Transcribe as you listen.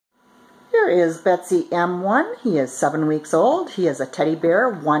Here is Betsee M1. He is 7 weeks old. He is a teddy bear,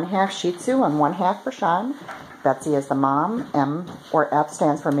 1/2 Shih Tzu and 1/2 Bichon. Betsee is the mom. M or F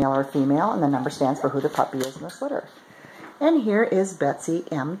stands for male or female, and the number stands for who the puppy is in this litter. And here is Betsee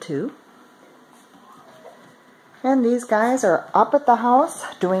M2. And these guys are up at the house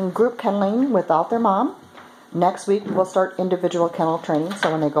doing group kenneling without their mom. Next week we'll start individual kennel training,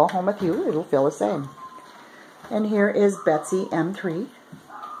 so when they go home with you, it'll feel the same. And here is Betsee M3.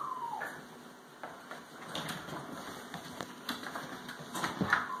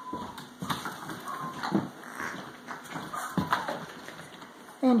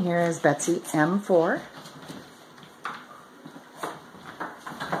 And here is Betsee M4.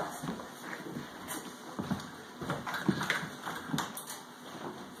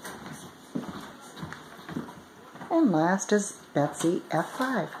 And last is Betsee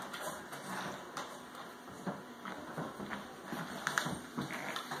F5.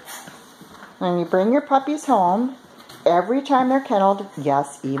 When you bring your puppies home, every time they're kenneled,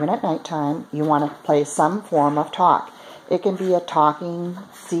 yes, even at nighttime, you want to play some form of talk. It can be a talking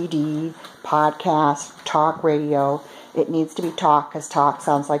CD, podcast, talk radio. It needs to be talk, because talk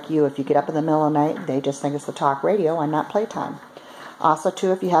sounds like you. If you get up in the middle of the night, they just think it's the talk radio and not playtime. Also,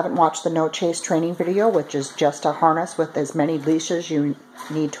 too, if you haven't watched the no chase training video, which is just a harness with as many leashes you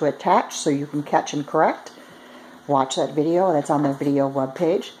need to attach so you can catch and correct, watch that video, and it's on the video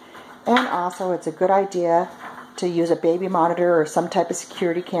webpage. And also, it's a good idea to use a baby monitor or some type of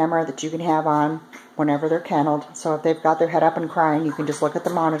security camera that you can have on whenever they're kenneled. So if they've got their head up and crying, you can just look at the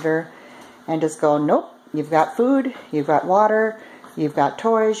monitor and just go, nope, you've got food, you've got water, you've got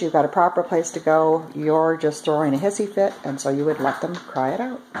toys, you've got a proper place to go. You're just throwing a hissy fit, and so you would let them cry it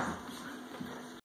out.